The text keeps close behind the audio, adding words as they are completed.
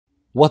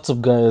What's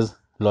up guys,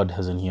 Lord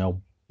Hazen here,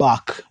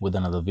 back with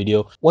another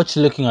video. What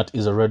you're looking at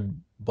is a red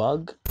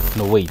bug?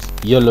 No wait,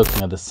 you're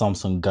looking at the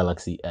Samsung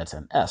Galaxy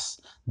A10s,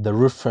 the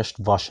refreshed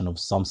version of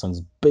Samsung's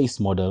base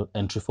model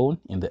entry phone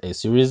in the A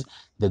series,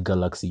 the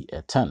Galaxy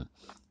A10.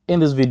 In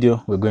this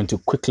video, we're going to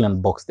quickly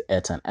unbox the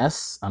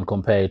A10s and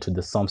compare it to the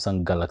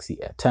Samsung Galaxy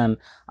A10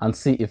 and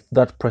see if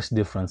that price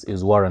difference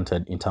is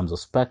warranted in terms of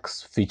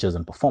specs, features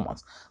and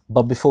performance.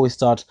 But before we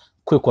start,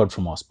 quick word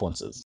from our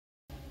sponsors.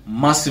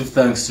 Massive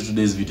thanks to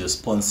today's video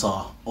sponsor,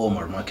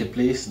 Omar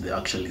Marketplace. They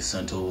actually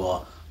sent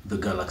over the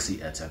Galaxy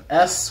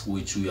A10s,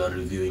 which we are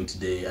reviewing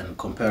today and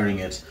comparing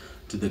it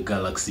to the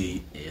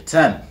Galaxy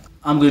A10.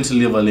 I'm going to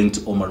leave a link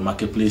to Omar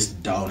Marketplace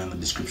down in the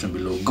description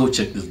below. Go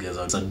check these guys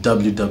out. It's at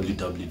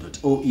www.oe.co.ke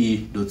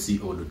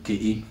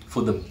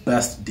for the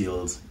best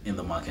deals in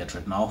the market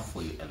right now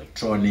for your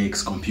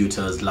electronics,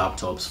 computers,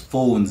 laptops,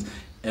 phones,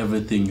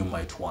 everything you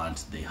might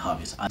want, they have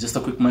it. And just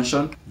a quick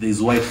mention,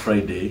 there's White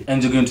Friday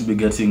and you're going to be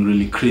getting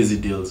really crazy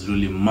deals,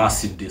 really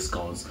massive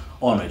discounts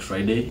on White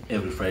Friday,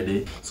 every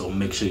Friday, so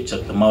make sure you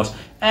check them out.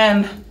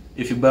 And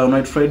if you buy on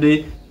White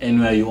Friday,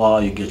 anywhere you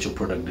are, you get your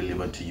product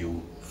delivered to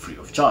you free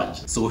of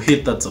charge. So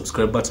hit that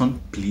subscribe button,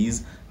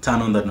 please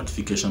turn on that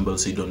notification bell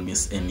so you don't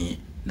miss any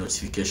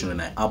notification when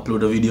I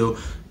upload a video.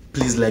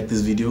 Please like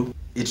this video,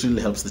 it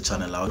really helps the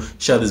channel out.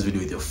 Share this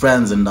video with your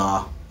friends and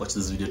watch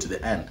this video to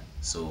the end.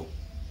 So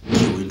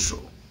cue intro.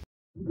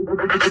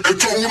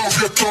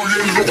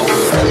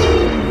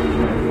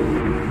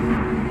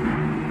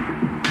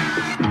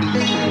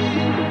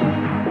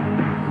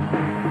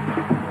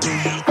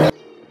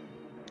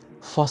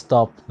 First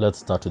up, let's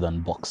start with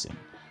unboxing.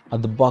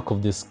 At the back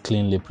of this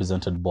cleanly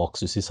presented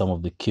box, you see some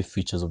of the key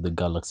features of the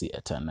Galaxy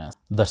A10s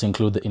that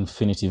include the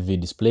Infinity V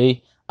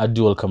display, a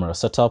dual camera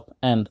setup,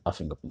 and a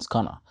fingerprint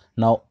scanner.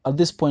 Now, at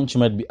this point,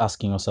 you might be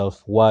asking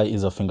yourself, why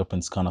is a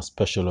fingerprint scanner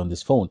special on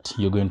this phone?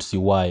 You're going to see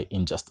why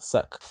in just a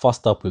sec.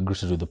 First up, we're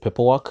greeted with the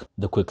paperwork,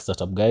 the quick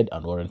setup guide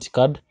and warranty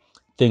card,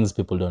 things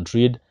people don't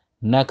read.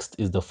 Next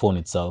is the phone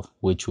itself,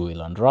 which we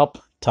will unwrap,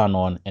 turn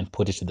on, and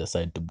put it to the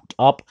side to boot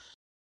up.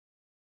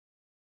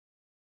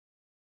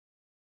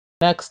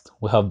 Next,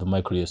 we have the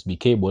micro USB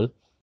cable,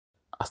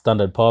 a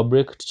standard power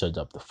brick to charge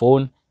up the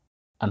phone,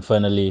 and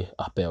finally,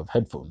 a pair of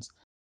headphones.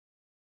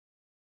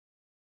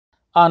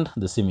 And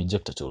the SIM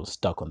ejector tool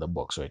stuck on the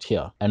box right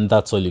here. And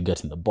that's all you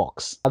get in the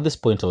box. At this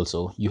point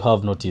also, you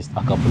have noticed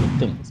a couple of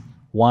things.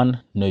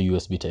 One, no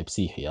USB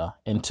Type-C here.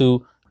 And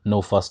two,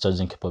 no fast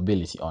charging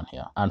capability on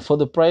here. And for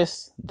the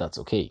price, that's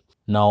okay.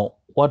 Now,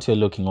 what you're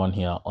looking on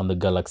here on the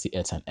Galaxy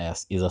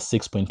A10s is a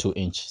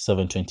 6.2-inch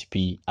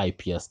 720p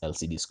IPS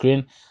LCD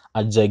screen,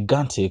 a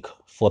gigantic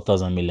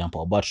 4000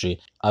 mAh battery,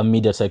 a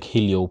MediaTek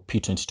Helio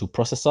P22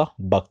 processor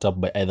backed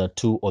up by either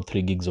 2 or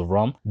 3 gigs of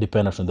RAM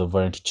depending on the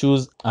variant you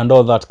choose, and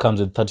all that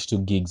comes with 32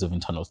 gigs of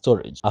internal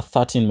storage, a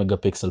 13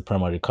 megapixel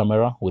primary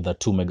camera with a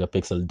 2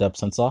 megapixel depth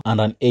sensor, and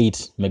an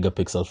 8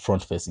 megapixel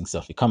front facing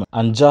selfie camera.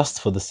 And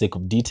just for the sake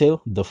of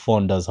detail, the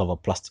phone does have a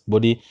plastic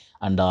body,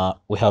 and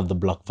we have the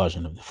black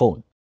version of the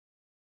phone.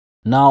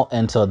 Now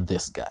enter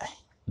this guy,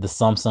 the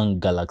Samsung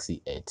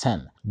Galaxy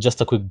A10.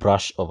 Just a quick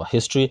brush over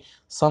history.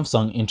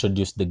 Samsung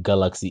introduced the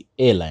Galaxy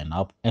A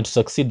lineup, and to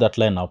succeed that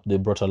lineup, they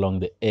brought along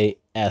the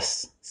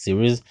AS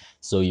series.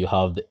 So you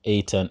have the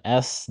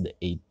A10s, the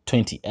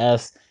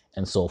A20s,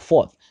 and so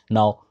forth.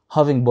 Now,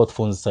 having both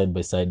phones side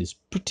by side is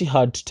pretty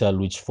hard to tell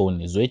which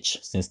phone is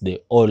which since they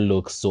all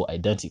look so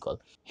identical.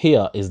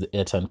 Here is the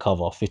A10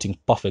 cover fitting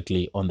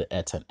perfectly on the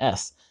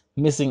A10s,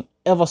 missing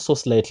ever so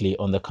slightly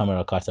on the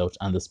camera cutout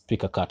and the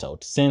speaker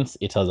cutout since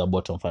it has a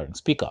bottom firing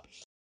speaker.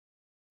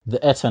 The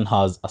A10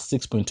 has a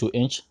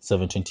 6.2-inch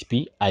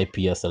 720p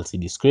IPS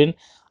LCD screen,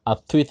 a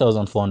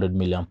 3400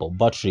 mAh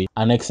battery,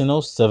 an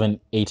Exynos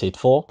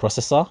 7884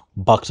 processor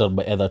backed up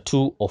by either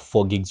 2 or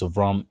 4 gigs of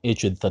RAM,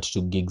 each with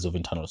 32 gigs of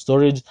internal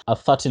storage, a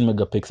 13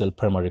 megapixel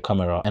primary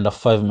camera, and a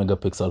 5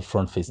 megapixel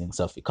front-facing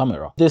selfie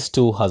camera. This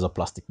too has a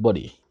plastic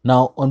body.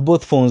 Now, on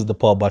both phones, the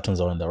power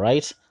buttons are on the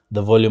right.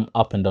 The volume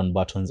up and down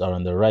buttons are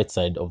on the right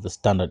side of the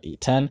standard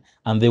A10,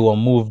 and they were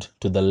moved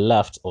to the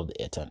left of the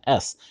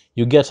A10s.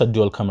 You get a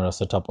dual camera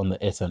setup on the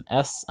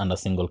A10s and a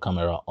single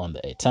camera on the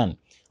A10.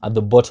 At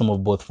the bottom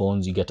of both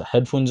phones, you get a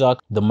headphone jack,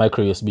 the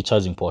micro USB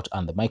charging port,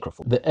 and the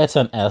microphone. The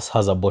A10s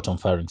has a bottom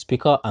firing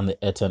speaker, and the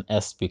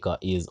A10s speaker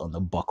is on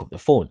the back of the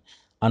phone.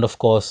 And of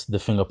course, the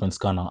fingerprint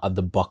scanner at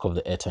the back of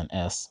the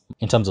A10s.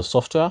 In terms of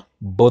software,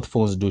 both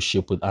phones do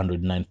ship with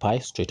Android 9 Pie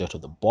straight out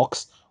of the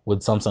box,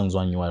 with Samsung's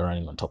One UI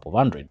running on top of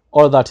Android.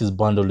 All that is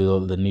bundled with all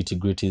the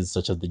nitty-gritties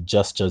such as the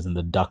gestures in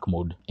the dark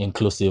mode,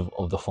 inclusive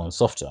of the phone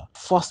software.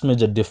 First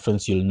major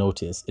difference you'll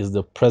notice is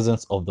the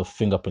presence of the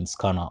fingerprint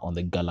scanner on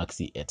the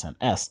Galaxy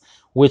A10s,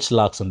 which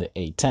lacks on the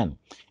A10.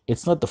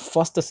 It's not the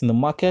fastest in the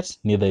market,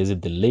 neither is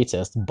it the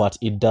latest, but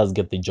it does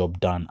get the job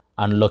done,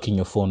 unlocking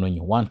your phone when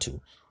you want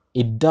to.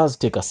 It does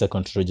take a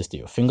second to register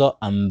your finger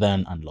and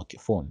then unlock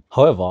your phone.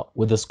 However,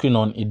 with the screen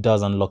on, it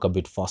does unlock a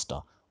bit faster.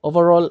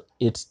 Overall,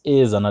 it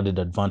is an added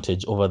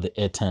advantage over the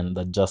A10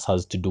 that just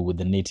has to do with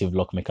the native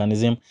lock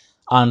mechanism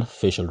and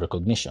facial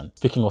recognition.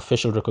 Speaking of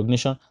facial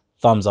recognition,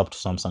 Thumbs up to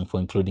Samsung for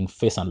including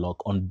Face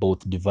Unlock on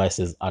both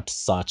devices at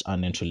such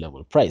an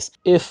entry-level price.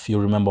 If you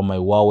remember my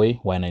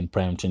Huawei Y9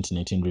 Prime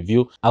 2019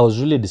 review, I was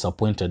really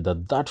disappointed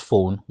that that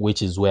phone,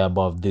 which is way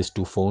above these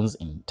two phones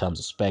in terms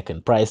of spec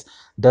and price,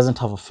 doesn't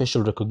have a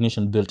facial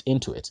recognition built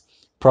into it.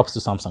 Props to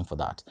Samsung for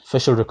that.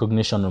 Facial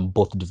recognition on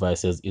both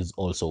devices is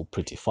also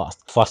pretty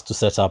fast. Fast to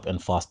set up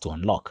and fast to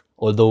unlock,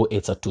 although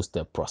it's a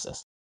two-step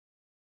process.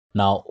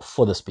 Now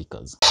for the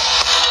speakers.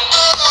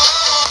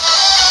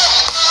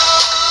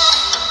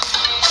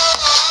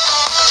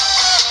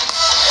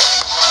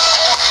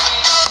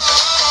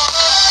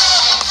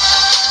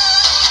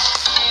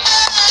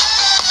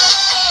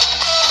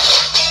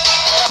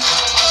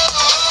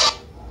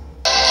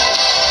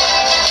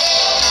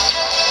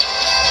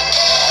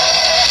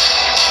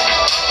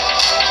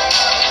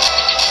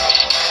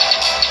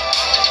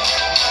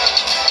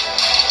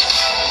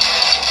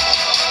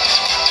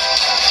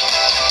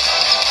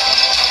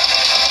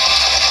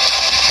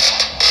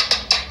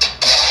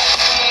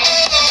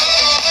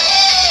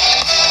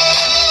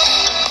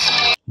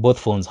 Both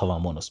phones have a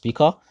mono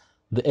speaker.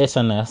 The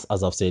A10s,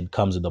 as I've said,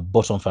 comes with a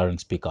bottom firing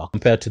speaker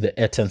compared to the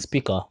A10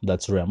 speaker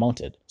that's rear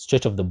mounted.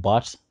 Straight off the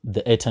bat,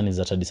 the A10 is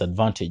at a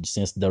disadvantage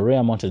since the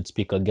rear mounted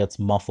speaker gets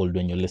muffled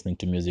when you're listening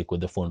to music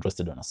with the phone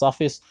rested on a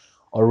surface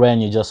or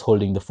when you're just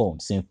holding the phone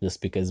since the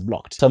speaker is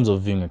blocked. In terms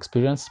of viewing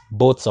experience,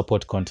 both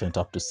support content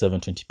up to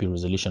 720p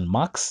resolution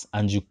max,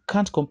 and you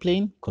can't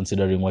complain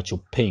considering what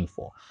you're paying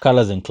for.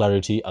 Colors and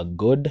clarity are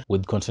good,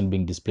 with content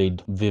being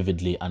displayed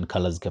vividly and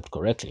colors kept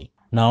correctly.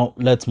 Now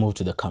let's move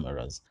to the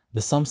cameras.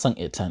 The Samsung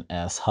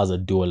A10s has a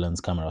dual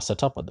lens camera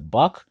setup at the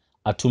back,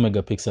 a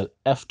 2-megapixel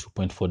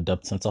f2.4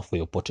 depth sensor for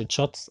your portrait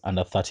shots, and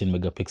a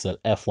 13-megapixel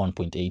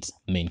f1.8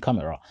 main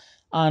camera,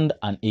 and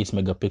an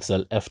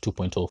 8-megapixel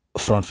f2.0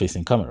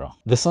 front-facing camera.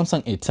 The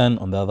Samsung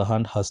A10, on the other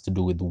hand, has to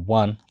do with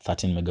one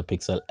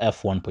 13-megapixel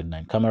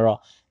f1.9 camera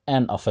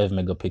and a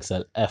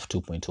 5-megapixel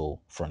f2.0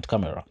 front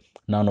camera.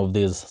 None of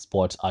these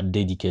spots are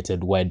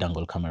dedicated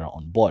wide-angle camera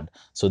on board,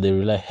 so they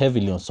rely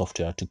heavily on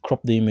software to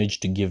crop the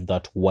image to give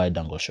that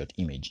wide-angle shot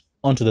image.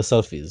 Onto the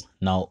selfies.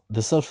 Now,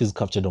 the selfies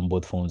captured on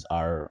both phones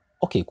are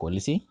okay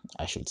quality,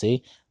 I should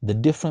say. The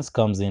difference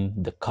comes in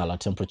the color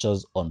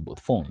temperatures on both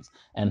phones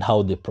and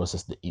how they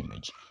process the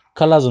image.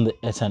 Colors on the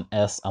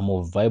A10s are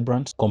more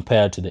vibrant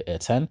compared to the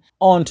A10.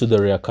 On to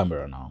the rear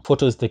camera now.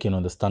 Photos taken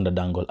on the standard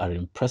angle are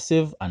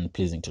impressive and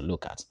pleasing to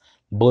look at.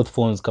 Both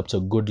phones capture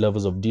good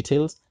levels of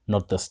details,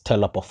 not the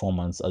stellar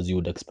performance as you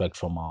would expect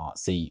from,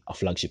 say, a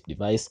flagship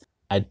device.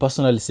 I'd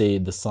personally say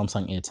the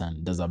Samsung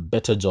A10 does a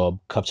better job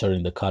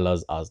capturing the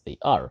colors as they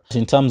are. But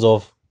in terms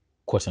of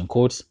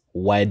quote-unquote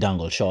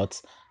wide-angle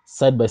shots,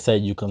 side by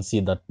side you can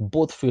see that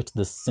both fit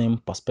the same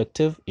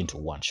perspective into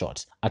one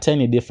shot. A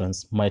tiny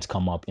difference might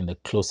come up in the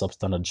close-up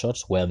standard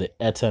shots where the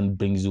A10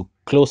 brings you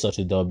closer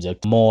to the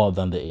object more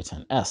than the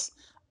A10s.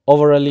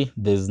 Overall,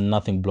 there's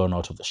nothing blown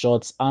out of the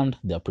shots and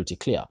they're pretty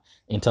clear.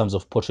 In terms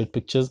of portrait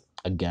pictures,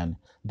 again,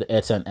 the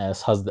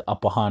A10s has the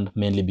upper hand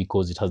mainly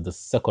because it has the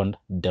second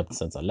depth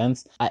sensor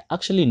lens. I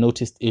actually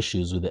noticed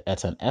issues with the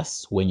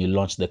A10s when you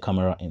launch the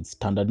camera in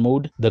standard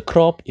mode. The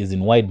crop is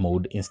in wide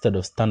mode instead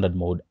of standard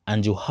mode,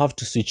 and you have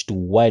to switch to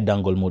wide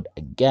angle mode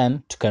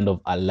again to kind of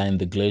align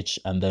the glitch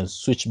and then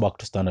switch back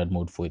to standard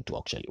mode for it to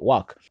actually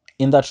work.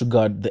 In that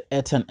regard, the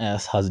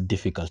A10s has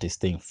difficulty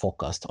staying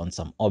focused on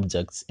some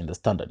objects in the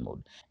standard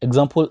mode.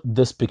 Example,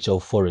 this picture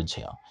of forage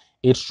here.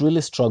 It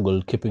really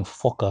struggled keeping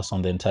focus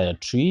on the entire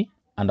tree,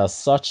 and as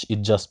such,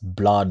 it just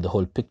blurred the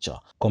whole picture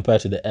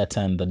compared to the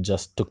A10 that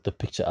just took the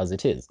picture as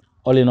it is.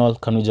 All in all,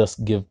 can we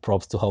just give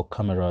props to how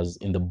cameras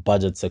in the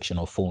budget section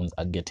of phones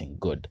are getting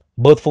good.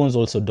 Both phones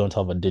also don't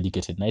have a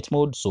dedicated night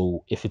mode,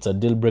 so if it's a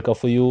deal breaker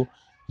for you,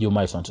 you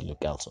might want to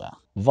look elsewhere.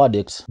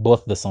 Verdict,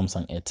 both the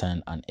Samsung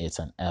A10 and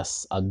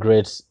A10s are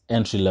great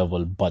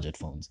entry-level budget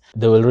phones.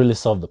 They will really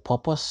serve the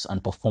purpose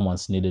and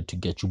performance needed to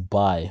get you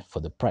by for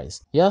the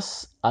price.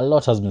 Yes, a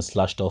lot has been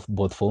slashed off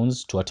both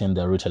phones to attain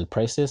their retail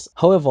prices.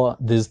 However,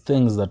 there's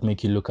things that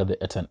make you look at the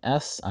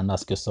A10s and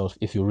ask yourself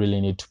if you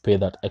really need to pay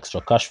that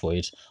extra cash for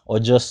it or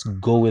just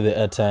go with the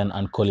A10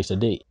 and call it a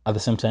day. At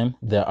the same time,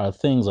 there are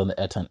things on the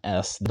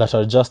A10s that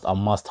are just a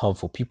must-have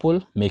for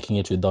people, making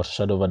it without a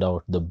shadow of a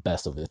doubt the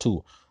best of the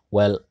two.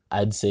 Well,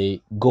 I'd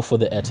say go for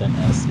the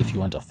A10s if you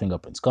want a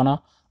fingerprint scanner,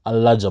 a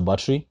larger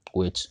battery,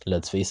 which,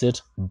 let's face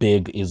it,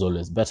 big is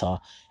always better,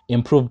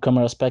 improved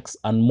camera specs,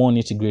 and more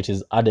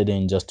nitty-gritties added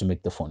in just to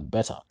make the phone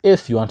better.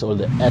 If you want all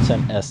the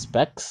A10s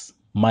specs,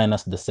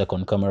 minus the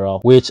second camera,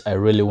 which I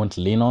really won't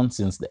lean on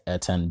since the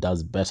A10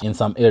 does better in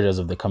some areas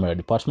of the camera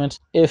department.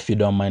 If you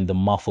don't mind the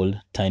muffled,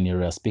 tiny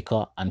rear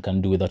speaker and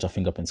can do without a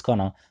fingerprint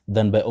scanner,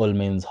 then by all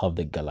means have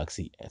the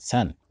Galaxy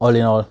A10. All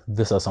in all,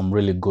 these are some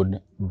really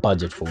good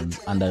budget phones,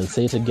 and I'll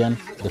say it again,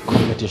 the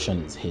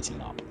competition is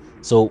heating up.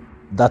 So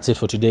that's it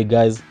for today,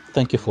 guys.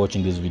 Thank you for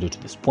watching this video to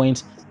this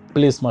point.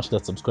 Please smash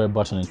that subscribe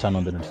button and turn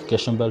on the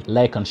notification bell.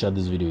 Like and share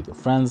this video with your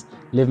friends.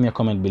 Leave me a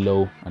comment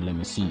below and let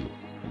me see you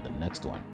in the next one.